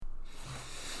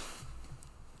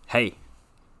Hey,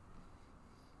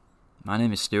 my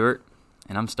name is Stuart,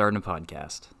 and I'm starting a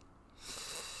podcast.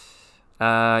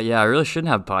 I really shouldn't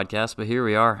have a podcast, but here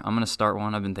we are. I'm going to start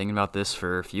one. I've been thinking about this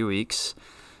for a few weeks.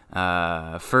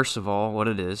 First of all, what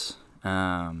it is.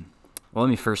 Let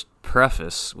me first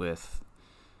preface with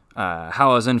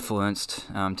how I was influenced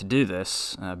to do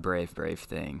this brave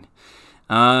thing.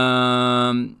 There's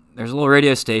a little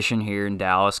radio station here in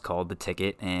Dallas called The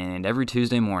Ticket, and every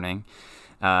Tuesday morning,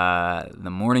 the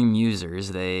Morning Musers,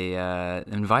 they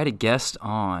invite a guest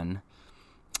on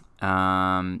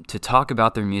to talk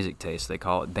about their music taste. They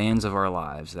call it Bands of Our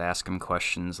Lives. They ask them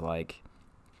questions like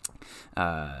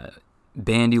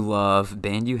band you love,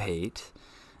 band you hate,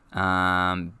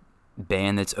 band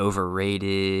that's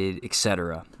overrated,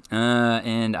 etc.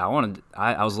 And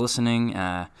I was listening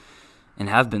and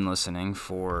have been listening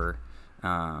for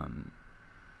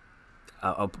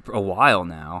a while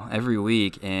now, every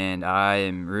week, and I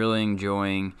am really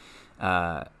enjoying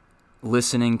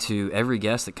listening to every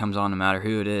guest that comes on, no matter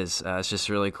who it is. It's just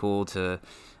really cool to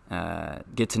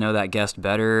get to know that guest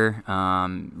better.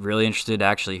 Really interested to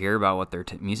actually hear about what their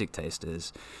music taste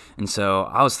is. And so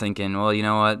I was thinking, well, you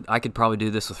know what? I could probably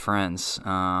do this with friends.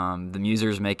 The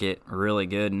Musers make it really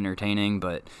good and entertaining,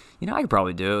 but I could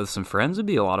probably do it with some friends. It'd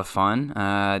be a lot of fun.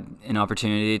 An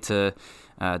opportunity to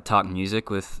talk music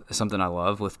with something I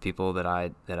love with people that I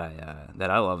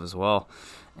love as well.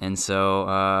 And so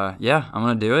I'm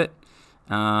gonna do it.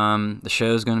 The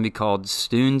show is going to be called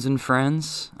Sooo and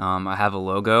Friends. I have a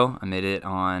logo. I made it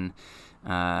on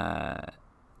a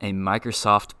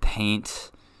Microsoft Paint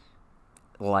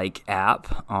like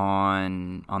app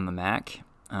on the Mac.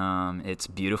 It's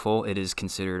beautiful. It is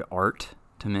considered art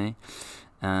to me.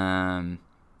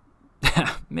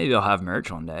 Maybe I'll have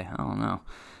merch one day. I don't know,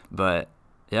 but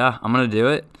yeah, I'm gonna do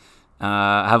it.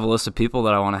 I have a list of people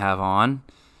that I want to have on,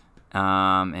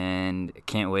 and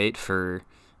can't wait to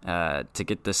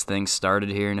get this thing started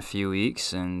here in a few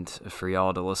weeks, and for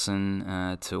y'all to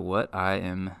listen to what I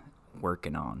am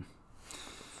working on.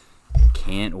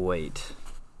 Can't wait.